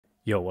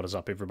Yo, what is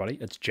up everybody?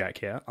 It's Jack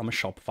here. I'm a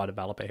Shopify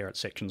developer here at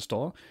Section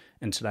Store,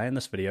 and today in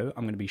this video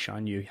I'm going to be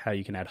showing you how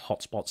you can add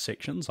hotspot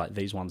sections like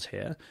these ones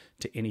here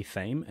to any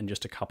theme in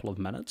just a couple of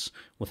minutes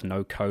with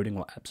no coding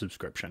or app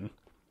subscription.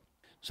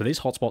 So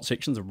these hotspot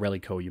sections are really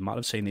cool. You might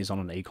have seen these on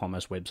an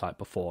e-commerce website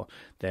before.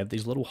 They have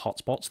these little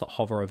hotspots that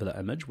hover over the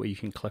image where you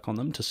can click on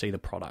them to see the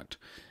product.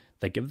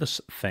 They give this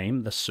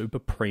theme this super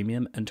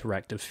premium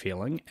interactive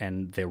feeling,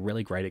 and they're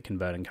really great at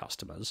converting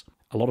customers.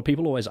 A lot of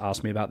people always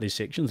ask me about these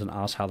sections and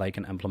ask how they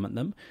can implement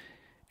them.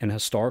 And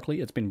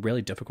historically, it's been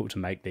really difficult to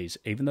make these.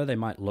 Even though they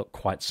might look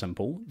quite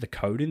simple, the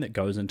coding that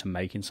goes into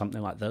making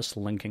something like this,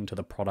 linking to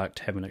the product,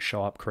 having it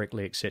show up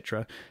correctly,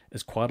 etc.,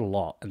 is quite a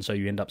lot. And so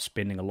you end up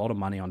spending a lot of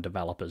money on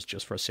developers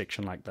just for a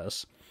section like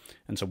this.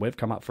 And so we've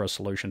come up for a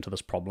solution to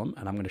this problem,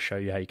 and I'm going to show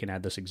you how you can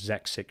add this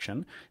exact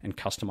section and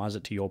customize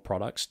it to your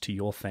products, to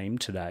your theme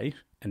today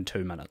in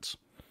 2 minutes.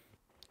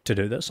 To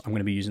do this, I'm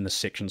going to be using the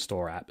Section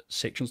Store app.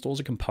 Section Store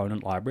is a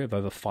component library of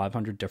over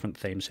 500 different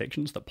theme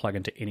sections that plug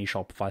into any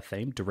Shopify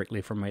theme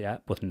directly from the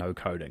app with no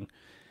coding.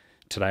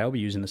 Today I'll be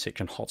using the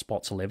section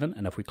Hotspots 11,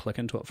 and if we click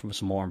into it for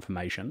some more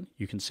information,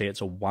 you can see it's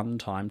a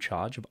one-time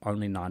charge of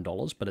only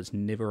 $9, but it's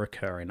never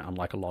recurring,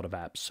 unlike a lot of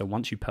apps. So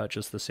once you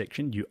purchase the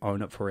section, you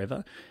own it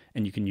forever,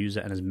 and you can use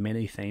it in as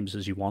many themes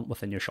as you want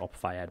within your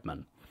Shopify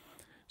admin.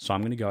 So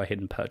I'm going to go ahead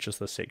and purchase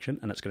this section,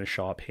 and it's going to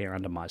show up here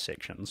under My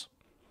Sections.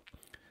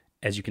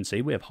 As you can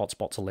see, we have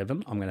Hotspots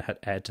 11. I'm going to hit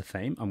Add to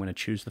Theme. I'm going to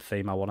choose the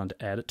theme I want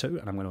to add it to,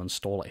 and I'm going to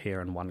install it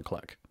here in one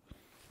click.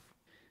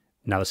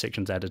 Now the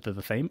section's added to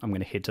the theme, I'm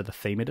going to head to the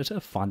theme editor,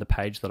 find the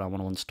page that I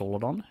want to install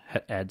it on,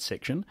 hit Add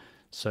Section,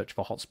 search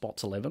for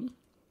Hotspots 11,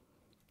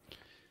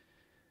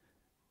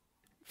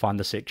 find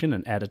the section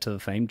and add it to the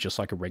theme just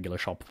like a regular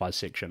Shopify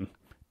section.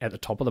 At the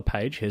top of the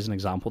page, here's an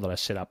example that I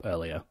set up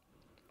earlier.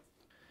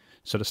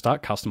 So to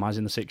start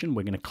customizing the section,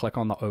 we're going to click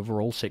on the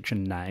overall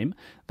section name.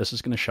 This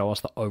is going to show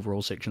us the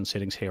overall section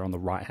settings here on the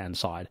right hand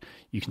side.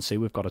 You can see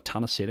we've got a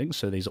ton of settings,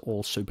 so these are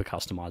all super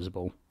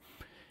customizable.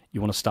 You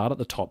want to start at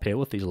the top here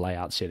with these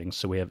layout settings.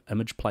 So we have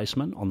image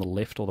placement on the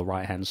left or the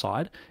right hand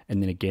side,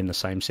 and then again the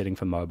same setting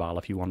for mobile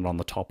if you want it on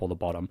the top or the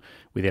bottom.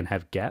 We then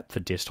have gap for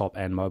desktop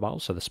and mobile,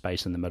 so the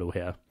space in the middle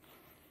here.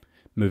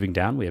 Moving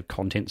down, we have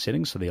content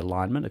settings, so the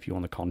alignment, if you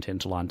want the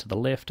content aligned to the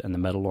left and the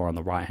middle or on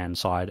the right hand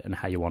side, and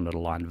how you want it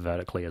aligned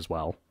vertically as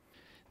well.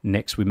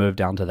 Next, we move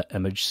down to the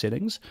image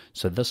settings.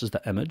 So this is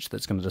the image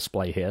that's going to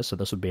display here. So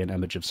this would be an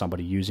image of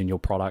somebody using your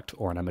product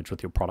or an image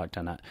with your product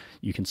in it.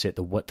 You can set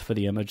the width for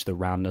the image, the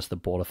roundness, the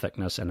border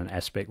thickness, and an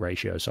aspect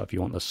ratio. So if you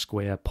want the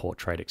square,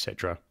 portrait,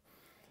 etc.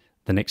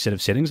 The next set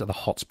of settings are the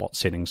hotspot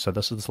settings. So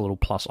this is this little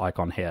plus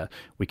icon here.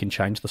 We can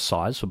change the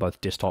size for both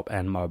desktop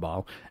and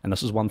mobile. And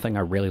this is one thing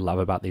I really love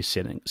about these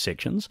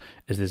sections,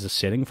 is there's a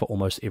setting for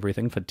almost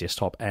everything for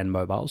desktop and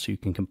mobile. So you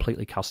can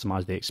completely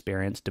customize the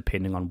experience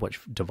depending on which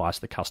device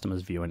the customer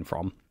is viewing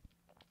from.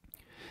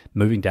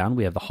 Moving down,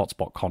 we have the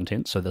hotspot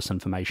content. So this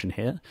information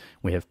here,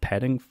 we have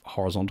padding,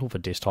 horizontal for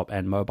desktop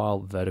and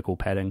mobile, vertical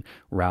padding,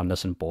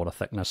 roundness and border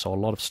thickness. So a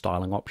lot of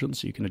styling options.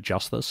 So you can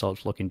adjust this so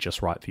it's looking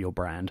just right for your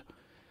brand.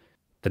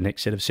 The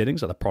next set of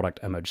settings are the product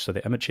image. So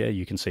the image here,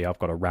 you can see I've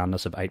got a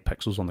roundness of 8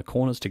 pixels on the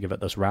corners to give it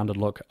this rounded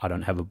look. I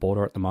don't have a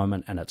border at the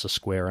moment, and it's a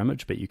square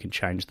image, but you can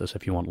change this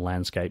if you want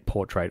landscape,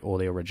 portrait, or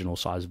the original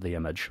size of the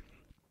image.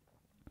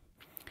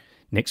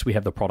 Next, we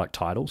have the product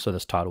title. So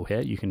this title here,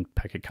 you can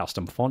pick a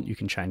custom font. You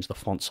can change the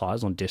font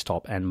size on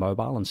desktop and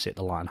mobile and set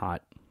the line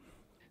height.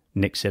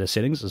 Next set of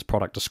settings is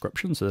product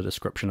description, so the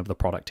description of the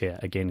product here.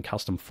 Again,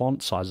 custom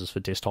font, sizes for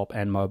desktop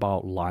and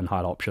mobile, line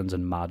height options,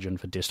 and margin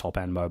for desktop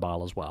and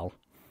mobile as well.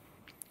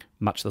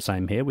 Much the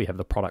same here, we have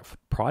the product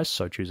price,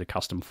 so choose a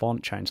custom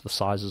font, change the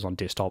sizes on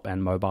desktop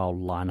and mobile,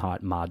 line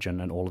height,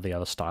 margin, and all of the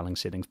other styling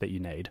settings that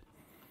you need.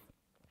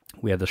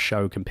 We have the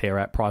show compare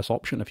at price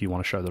option if you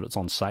want to show that it's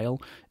on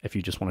sale. If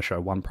you just want to show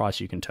one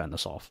price, you can turn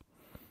this off.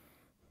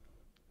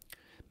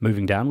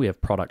 Moving down, we have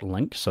product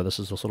link, so this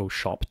is this little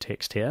shop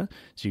text here,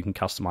 so you can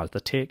customize the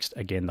text,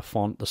 again the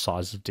font, the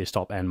size of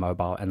desktop and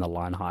mobile, and the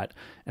line height,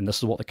 and this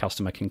is what the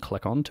customer can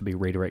click on to be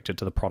redirected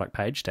to the product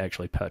page to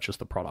actually purchase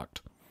the product.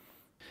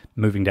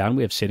 Moving down,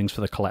 we have settings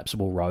for the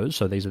collapsible rows.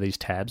 So these are these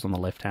tabs on the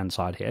left-hand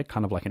side here,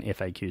 kind of like an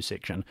FAQ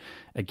section.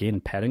 Again,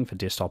 padding for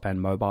desktop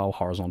and mobile,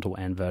 horizontal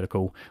and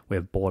vertical. We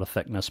have border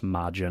thickness,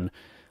 margin,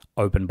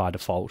 open by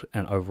default,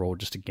 and overall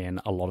just, again,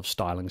 a lot of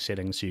styling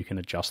settings so you can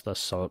adjust this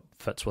so it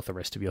fits with the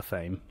rest of your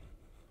theme.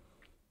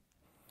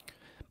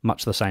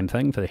 Much the same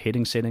thing for the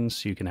heading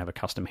settings. You can have a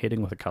custom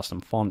heading with a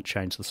custom font,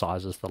 change the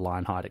sizes, the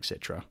line height,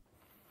 etc.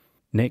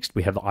 Next,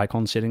 we have the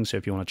icon settings, so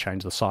if you want to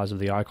change the size of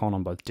the icon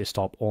on both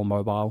desktop or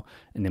mobile,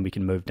 and then we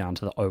can move down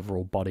to the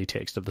overall body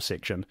text of the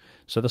section.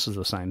 So this is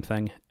the same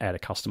thing, add a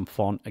custom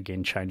font,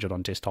 again change it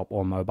on desktop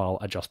or mobile,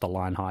 adjust the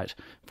line height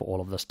for all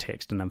of this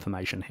text and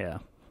information here.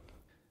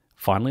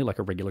 Finally, like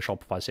a regular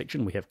Shopify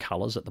section, we have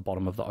colors at the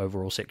bottom of the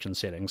overall section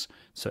settings.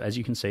 So as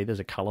you can see, there's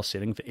a color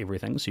setting for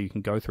everything, so you can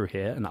go through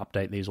here and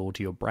update these all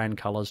to your brand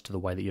colors, to the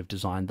way that you've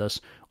designed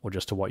this, or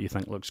just to what you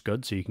think looks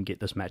good, so you can get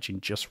this matching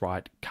just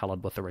right,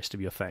 colored with the rest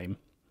of your theme.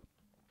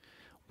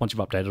 Once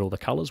you've updated all the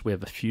colors, we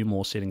have a few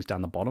more settings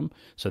down the bottom.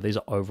 So these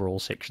are overall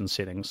section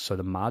settings. So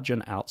the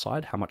margin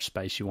outside, how much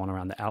space you want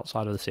around the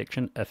outside of the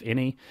section, if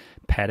any,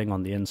 padding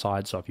on the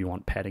inside. So if you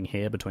want padding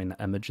here between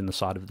the image and the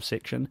side of the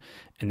section,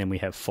 and then we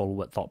have full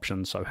width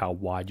options. So how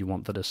wide you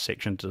want the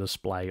section to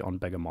display on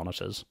bigger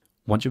monitors.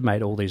 Once you've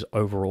made all these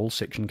overall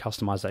section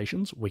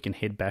customizations, we can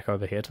head back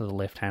over here to the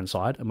left-hand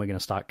side and we're going to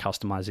start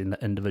customizing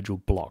the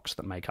individual blocks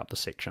that make up the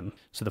section.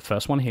 So the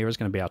first one here is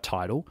going to be our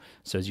title.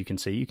 So as you can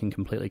see, you can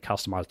completely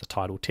customize the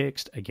title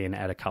text, again,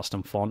 add a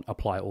custom font,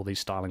 apply all these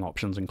styling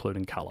options,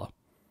 including color.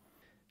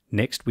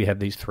 Next, we have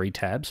these 3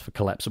 tabs for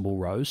collapsible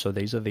rows. So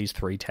these are these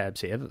 3 tabs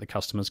here that the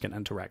customers can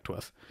interact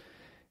with.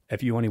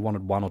 If you only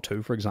wanted 1 or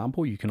 2, for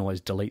example, you can always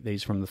delete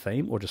these from the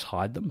theme or just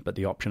hide them, but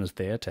the option is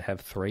there to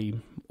have 3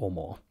 or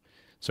more.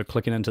 So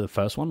clicking into the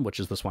first one, which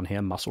is this one here,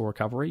 muscle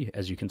recovery,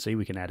 as you can see,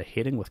 we can add a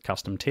heading with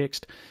custom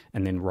text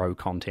and then row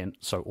content.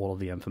 So all of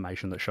the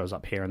information that shows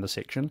up here in the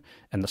section,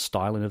 and the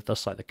styling of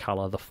this, like the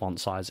color, the font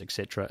size,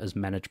 etc., is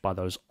managed by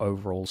those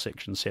overall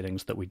section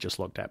settings that we just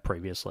looked at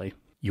previously.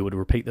 You would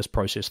repeat this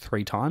process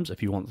 3 times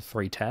if you want the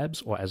 3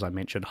 tabs, or as I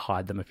mentioned,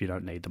 hide them if you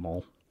don't need them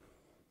all.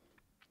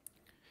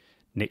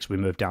 Next, we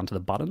move down to the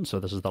button. So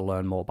this is the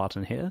Learn More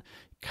button here.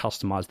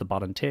 Customize the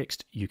button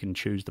text. You can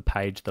choose the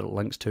page that it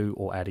links to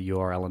or add a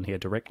URL in here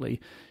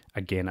directly.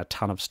 Again, a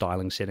ton of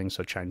styling settings.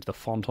 So change the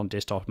font on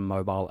desktop and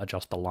mobile,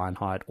 adjust the line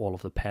height, all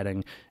of the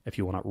padding. If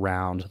you want it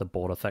round, the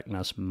border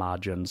thickness,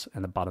 margins,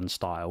 and the button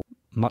style.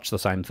 Much the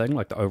same thing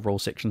like the overall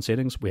section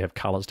settings. We have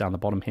colors down the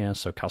bottom here.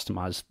 So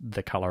customize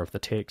the color of the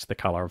text, the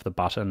color of the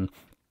button,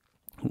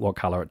 what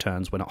color it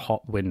turns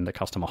when the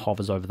customer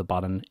hovers over the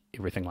button,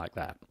 everything like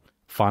that.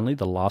 Finally,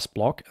 the last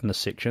block in the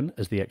section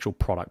is the actual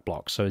product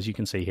block. So as you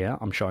can see here,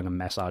 I'm showing a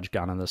massage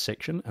gun in this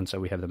section, and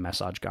so we have the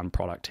massage gun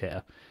product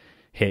here.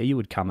 Here you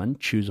would come in,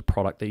 choose a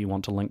product that you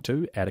want to link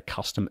to, add a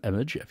custom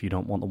image if you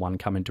don't want the one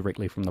coming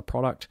directly from the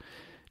product,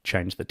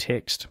 change the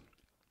text,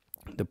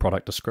 the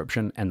product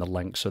description, and the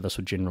link. So this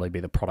would generally be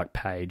the product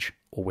page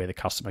or where the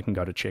customer can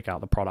go to check out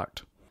the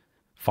product.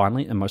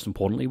 Finally, and most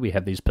importantly, we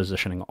have these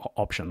positioning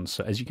options.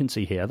 So as you can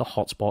see here, the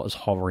hotspot is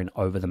hovering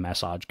over the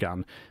massage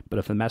gun. But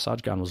if the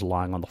massage gun was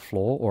lying on the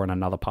floor or in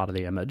another part of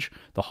the image,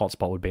 the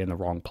hotspot would be in the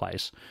wrong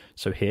place.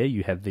 So here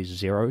you have these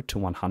 0 to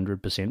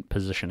 100%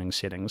 positioning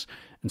settings.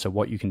 And so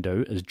what you can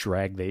do is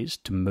drag these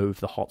to move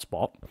the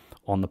hotspot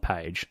on the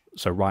page.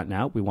 So right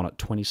now we want it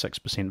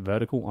 26%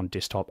 vertical on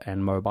desktop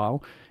and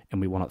mobile, and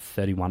we want it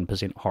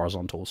 31%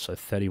 horizontal, so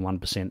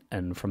 31%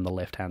 in from the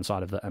left-hand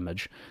side of the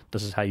image.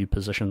 This is how you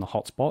position the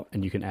hotspot,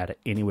 and you can add it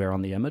anywhere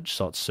on the image,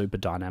 so it's super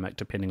dynamic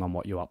depending on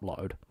what you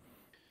upload.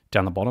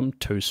 Down the bottom,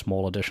 2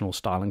 small additional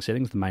styling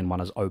settings. The main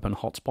one is open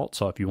hotspot,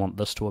 so if you want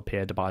this to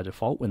appear by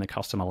default when the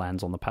customer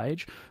lands on the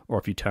page, or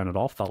if you turn it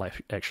off, they'll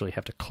actually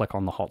have to click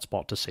on the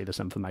hotspot to see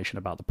this information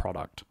about the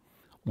product.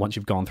 Once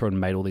you've gone through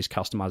and made all these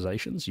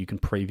customizations, you can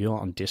preview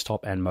it on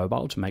desktop and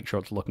mobile to make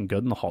sure it's looking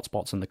good and the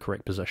hotspot's in the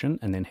correct position,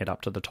 and then head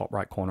up to the top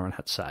right corner and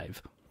hit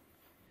save.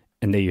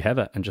 And there you have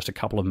it. In just a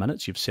couple of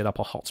minutes, you've set up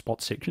a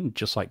hotspot section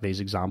just like these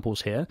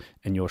examples here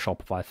in your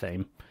Shopify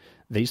theme.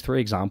 These 3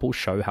 examples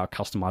show how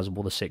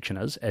customizable the section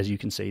is. As you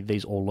can see,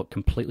 these all look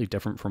completely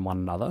different from one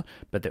another,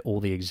 but they're all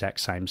the exact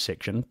same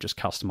section, just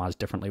customized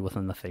differently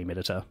within the theme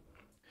editor.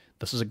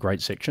 This is a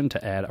great section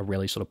to add a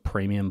really sort of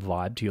premium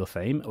vibe to your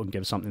theme and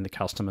give something the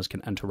customers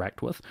can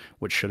interact with,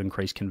 which should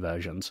increase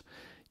conversions.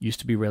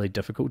 Used to be really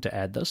difficult to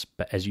add this,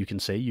 but as you can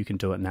see, you can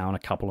do it now in a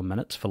couple of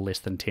minutes for less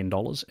than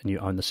 $10 and you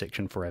own the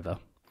section forever.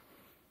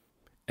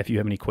 If you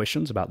have any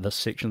questions about this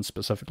section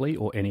specifically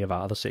or any of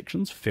our other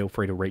sections, feel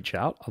free to reach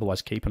out.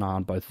 Otherwise, keep an eye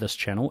on both this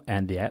channel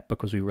and the app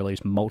because we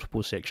release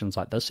multiple sections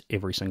like this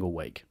every single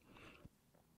week.